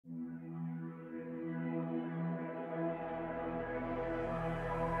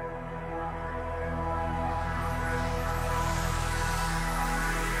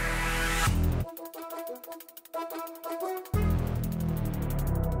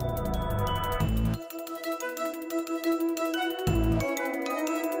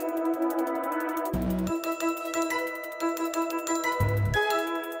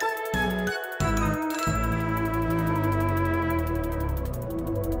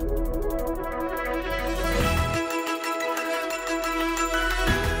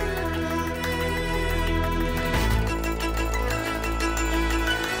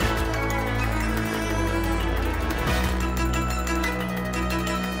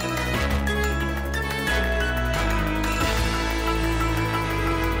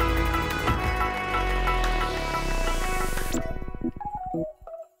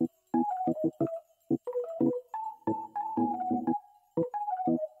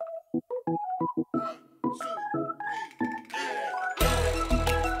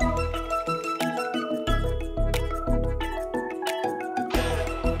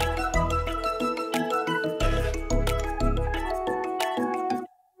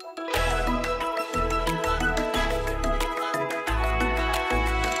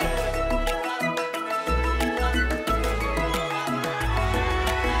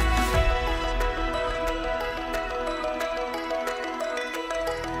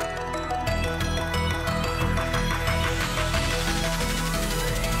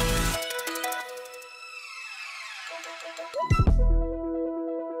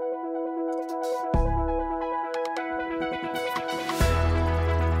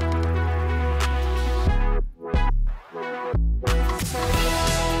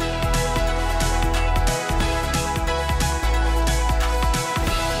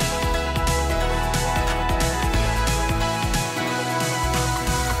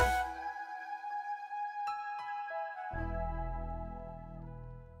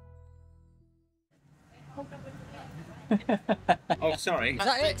Oh, sorry. Is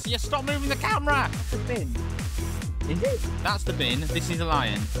that it? You stop moving the camera! That's the bin. Is it? That's the bin. This is a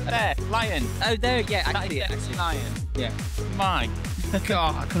lion. There, lion. Oh, there, yeah, I see it. That's a lion. Yeah. My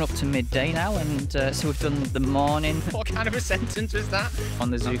God. Coming up to midday now, and so we've done the morning What kind of a sentence was that?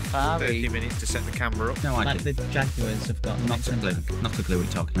 on the safari. 30 minutes to set the camera up. No, I Like did. the jaguars have got Not a clue. Not a clue what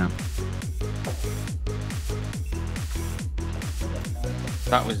you're talking about.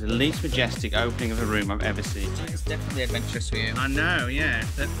 That was the least majestic opening of a room I've ever seen. It's definitely adventurous for you. I know, yeah.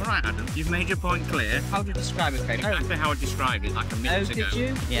 All right, Adam, you've made your point clear. How would you describe it, Craig? Exactly how I described it like a minute ago. Did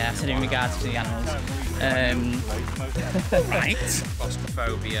you? Yeah, I said in regards to the animals. Right.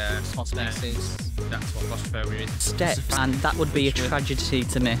 Claustrophobia. Small spaces. That's what claustrophobia is. Steps, and that would be a tragedy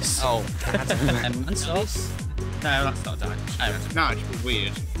to miss. Oh, And sauce. no, that's not Danish. No, it's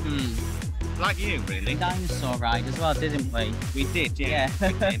weird. Like you, really. Dinosaur ride as well, didn't we? We did, yeah.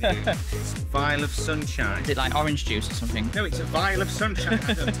 Yeah. We did. It's a vial of sunshine. Is it like orange juice or something? No, it's a vial of sunshine,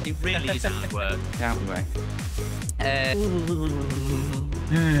 Adam. It really is hard work. Out the way.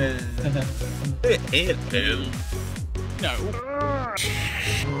 No.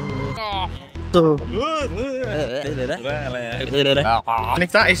 And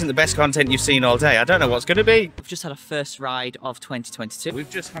if that isn't the best content you've seen all day, I don't know what's going to be. We've just had a first ride of 2022. We've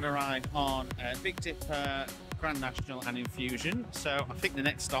just had a ride on Big Dipper, Grand National and Infusion, so I think the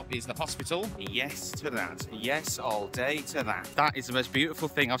next stop is the hospital. Yes to that. Yes all day to that. That is the most beautiful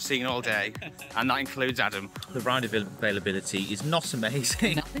thing I've seen all day, and that includes Adam. The ride availability is not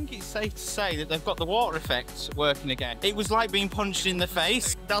amazing. I think it's safe to say that they've got the water effect working again. It was like being punched in the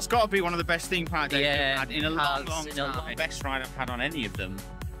face. That's got to be one of the best theme park days I've had in a long time. Best ride I've had on any of them.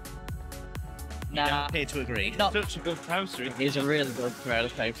 You don't appear to agree. Not Such a good coaster. It is a really good roller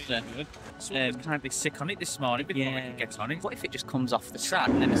coaster. Someone was kindly sick on it this morning before we could get on it. What if it just comes off the track?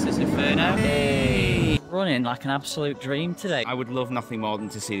 Nemesis Inferno. Hey. Running like an absolute dream today. I would love nothing more than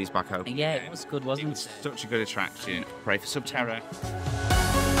to see this back open. Yeah, it was good, wasn't it? Such a good attraction. Pray for Subterra.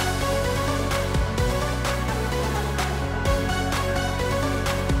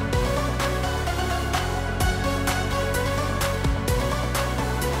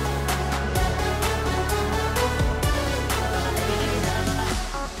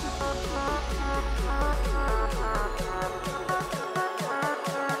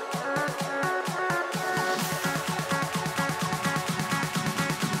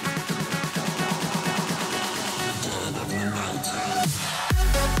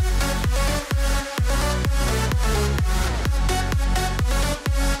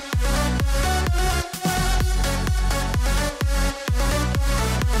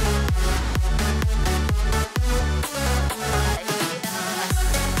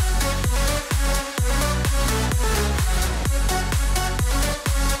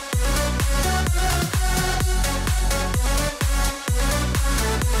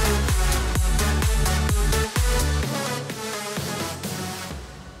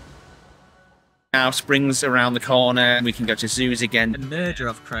 Now Springs around the corner. We can go to zoos again. A murder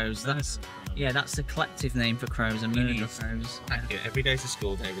of crows. That's the collective name for crows. A murder of crows. Thank you. Every day's a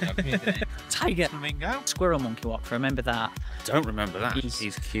school day without me. Tiger. Flamingo. Squirrel monkey walk. Remember that? Don't remember that.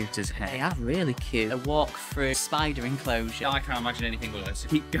 He's cute as They heck. are really cute. A walk through spider enclosure. I can't imagine anything worse.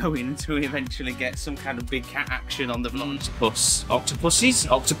 Keep going until we eventually get some kind of big cat action on the octopus. Octopuses?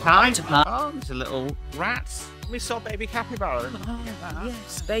 Octopi? Oh, there's a little rat. We saw baby capybara. Oh,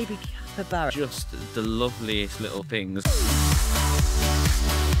 yes, baby capybara. Just the loveliest little things.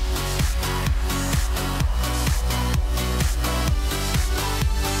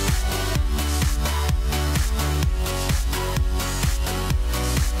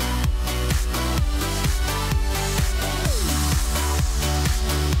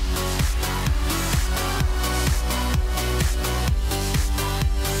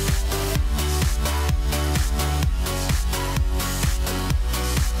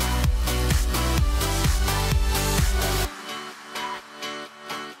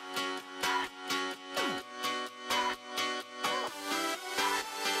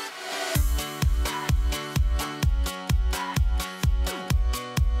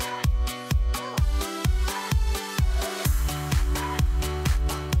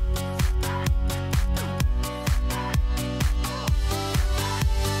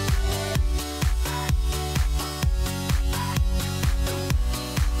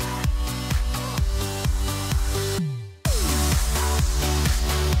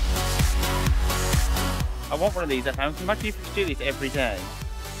 want one of these at home. Imagine if you could do this every day.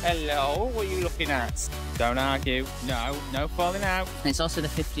 Hello, what are you looking at? Don't argue. No, no falling out. And it's also the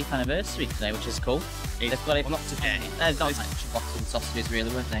 50th anniversary today, which is cool. They've got it. Well, not today. They're not like bottled sausages,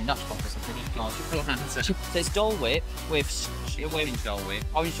 really, weren't they? Not bottles, I think. So it's Dole Whip with Orange Dole Whip.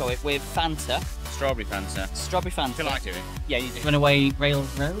 orange Dole Whip with Fanta, Strawberry Fanta. strawberry Fanta. I feel like it. Yeah, you do. Runaway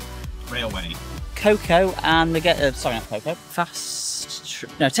Railroad, Railway. cocoa, and the sorry, not cocoa.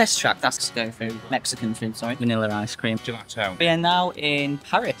 Test track. That's to go through Mexican food. Sorry, vanilla ice cream. Gelato. We are now in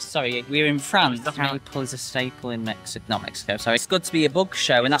Paris. Sorry, we're in France. That's right. Maple is a staple in Mexico. Not Mexico. Sorry. It's good to be a bug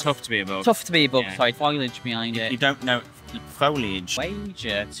show, and that's Tough to be a bug. tough to be a bug. Yeah. Sorry, foliage behind it. You don't know foliage.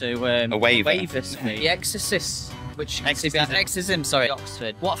 Wager to A waiver. The Exorcist, which Exorcism. Sorry,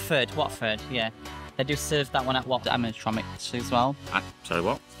 Oxford, Watford. Yeah, they do serve that one at what animatronics as well. Sorry,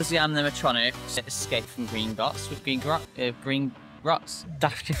 what? Because the animatronics escape from green bots with green rots.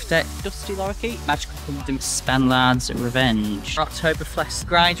 Dusty Lorikeet, Magical Kingdom, Spanlad's Revenge, Oktoberfest,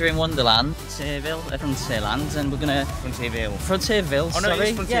 Grider in Wonderland, Frontierland, and we're gonna Frontierville. Oh, no, sorry,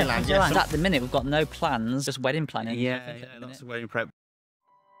 it is Frontierland, yeah. yes. At the minute, we've got no plans, just wedding planning. Yeah, lots of wedding prep.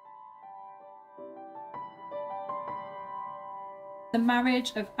 The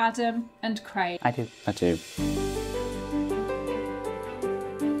marriage of Adam and Craig. I do.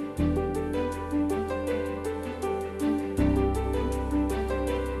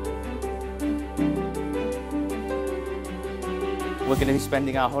 We're going to be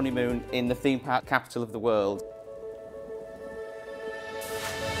spending our honeymoon in the theme park capital of the world.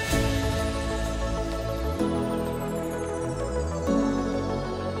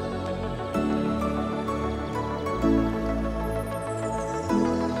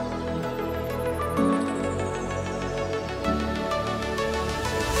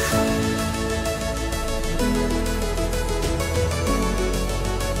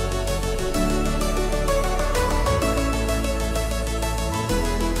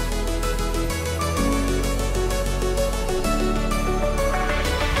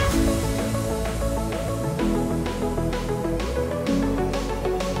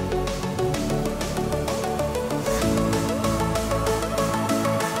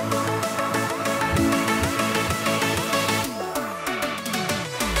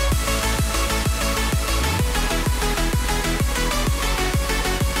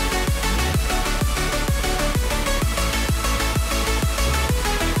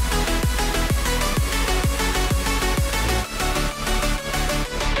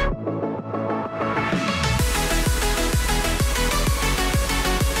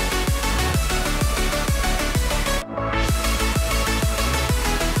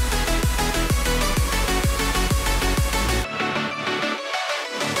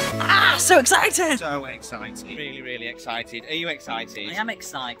 So excited! So excited. Really, really excited. Are you excited? I am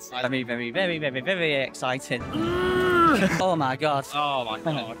excited. Very, very, very, very, very excited. Oh my god. Oh my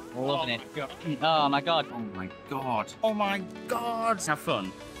god. Loving it. God. Oh my god. Oh my god. Oh my god. Have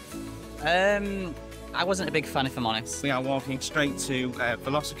fun. I wasn't a big fan, if I'm honest. We are walking straight to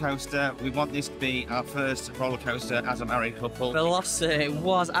Velocicoaster. We want this to be our first roller coaster as a married couple. Velocity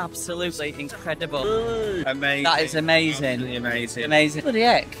was absolutely incredible. Amazing. That is amazing. Absolutely amazing. Amazing. Bloody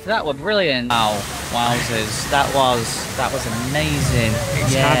heck, that was brilliant. Wow, wowzers. That was amazing.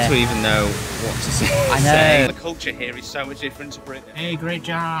 It's hard to even know what to say. I know. The culture here is so much different to Britain. Hey, great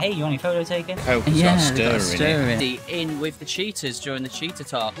job. Hey, you want any photo taking? Coke has Yeah, got got a stir stir in it. in it. In with the cheetahs during the cheetah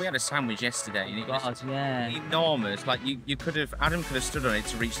talk. We had a sandwich yesterday and it was God, yeah. enormous. Like you could have, Adam could have stood on it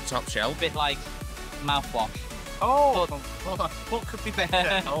to reach the top shelf. A bit like mouthwash. Oh, what could be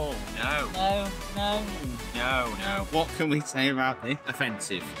better? Oh no. No. What can we say about this?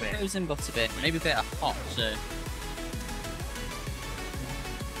 Offensive. Frozen butter bit. Maybe a bit of hot. So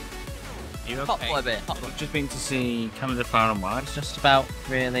You okay? hot a bit. Hot We've just been to see Canada Far and Wide. It's just about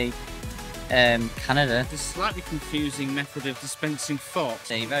really Canada. It's a slightly confusing method of dispensing forks.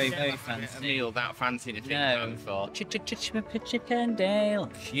 See, very, Yeah, very like fancy. A meal that fancy to take No. home for. Chicken Dale.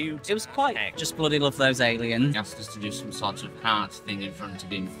 Cute. It was quite. Just bloody love those aliens. He asked us to do some sort of heart thing in front of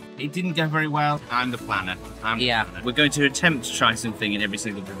him. It didn't go very well. I'm the planner. Yeah. We're going to attempt to try something in every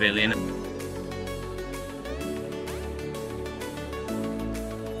single pavilion.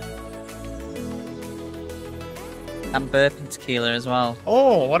 And burping tequila as well.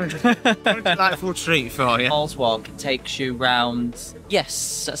 Oh, what a delightful treat for you. Halls Walk takes you round.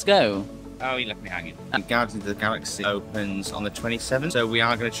 Yes, let's go. Oh, you left me hanging. Guardians of the Galaxy opens on the 27th, so we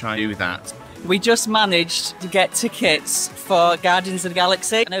are going to try and do that. We just managed to get tickets for Guardians of the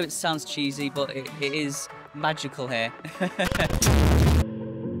Galaxy. I know it sounds cheesy, but it is magical here.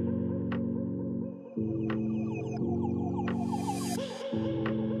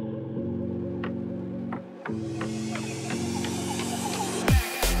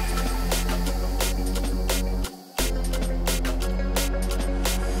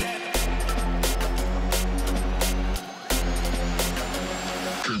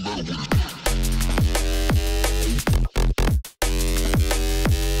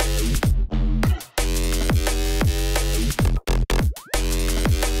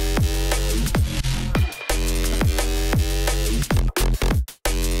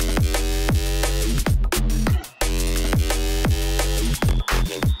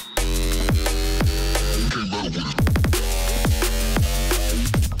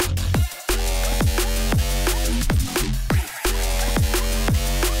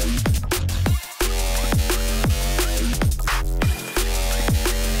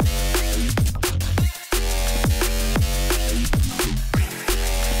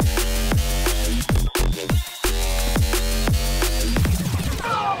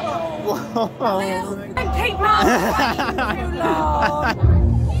 Keep my too long.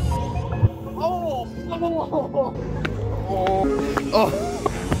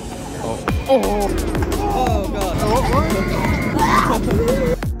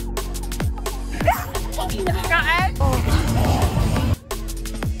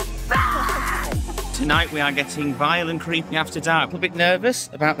 Tonight we are getting vile and creepy after dark. A bit nervous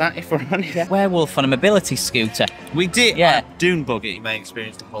about that, if we're honest. Werewolf on a mobility scooter. We did. Yeah. Dune buggy. You may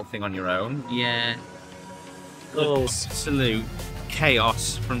experience the whole thing on your own. Yeah. Absolute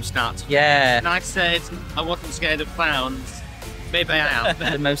chaos from start to finish. Yeah. And I said I wasn't scared of clowns. Maybe I am.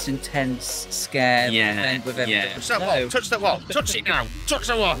 The most intense scare event we've ever done. Touch that wall. Touch that wall. Touch it now. Touch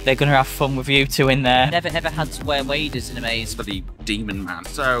the wall. They're gonna have fun with you two in there. Never ever had to wear waders in a maze. For the demon man.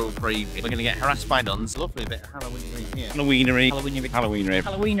 So creepy. We're gonna get harassed by nuns. Lovely bit of Halloweenery here. Halloweenery. Halloweenery. Halloweenery.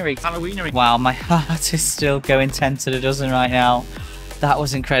 Halloweenery. Halloweenery. Wow, my heart is still going 10 to the dozen right now. That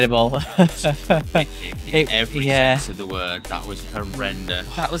was incredible. Every sense of the word. That was horrendous.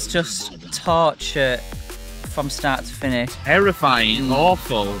 That was just torture from start to finish. Terrifying.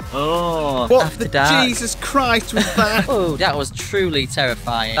 Awful. Oh, What after the dark. Jesus Christ was that? Oh, that was truly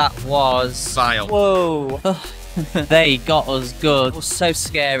terrifying. That was Vile. Whoa. They got us good. It was so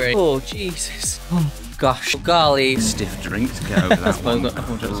scary. Oh, Jesus. Oh, gosh. Golly. Stiff drink to go over that one. That's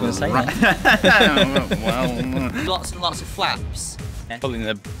what I was going to say. Well, Lots and lots of flaps. pulling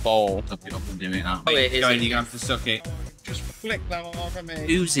the ball. Suck it up and do it now. Oh, it is. Going, you have to suck it. Just flick that one over me.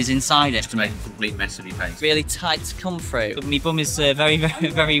 Oozes inside it. To make a complete mess of your face. Really tight to come through. But my bum is very, very,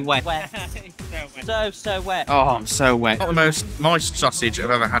 very wet. So wet. Oh, I'm so wet. Not the most moist sausage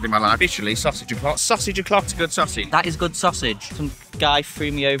I've ever had in my life. Officially, sausage o'clock. Sausage o'clock's a good sausage. That is good sausage. Some guy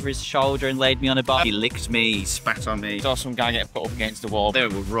threw me over his shoulder and laid me on a bar. He licked me, he spat on me. Saw some guy get put up against the wall. They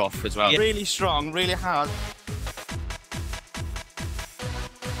were rough as well. Yeah. Really strong, really hard.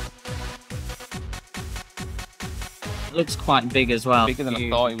 It looks quite big as well. Bigger than I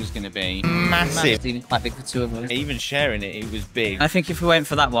thought it was going to be. Massive. It's even quite big for two of us. Even sharing it, it was big. I think if we went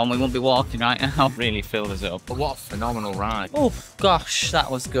for that one, we wouldn't be walking right now. Really filled us up. But what a phenomenal ride. Oh, gosh,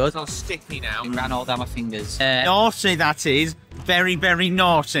 that was good. It's all sticky now. It ran all down my fingers. Naughty, that is. Very, very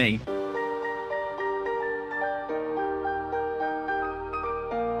naughty.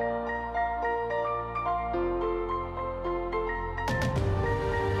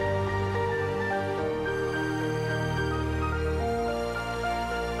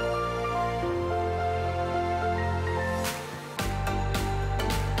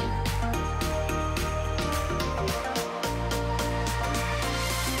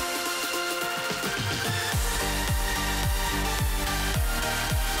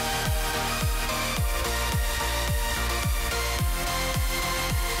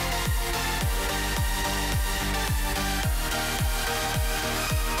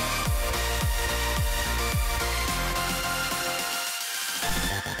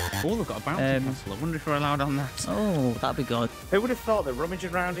 Oh, they've got a bouncy castle. I wonder if we're allowed on that. Oh, that'd be good. Who would have thought that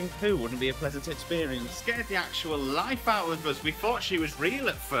rummaging around in poo wouldn't be a pleasant experience? Scared the actual life out of us. We thought she was real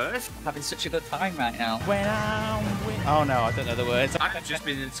at first. Having such a good time right now. When I'm with... Oh no, I don't know the words. I've just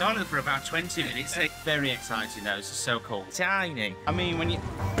been in silence for about 20 minutes. Very exciting though, this is so cool. Tiny. I mean, when you...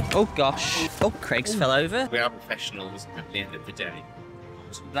 Oh, gosh. Oh, Craig's fell over. We are professionals at the end of the day.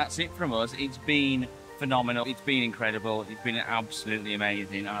 So that's it from us. It's been phenomenal. It's been incredible. It's been absolutely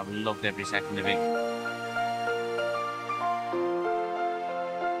amazing. I've loved every second of it.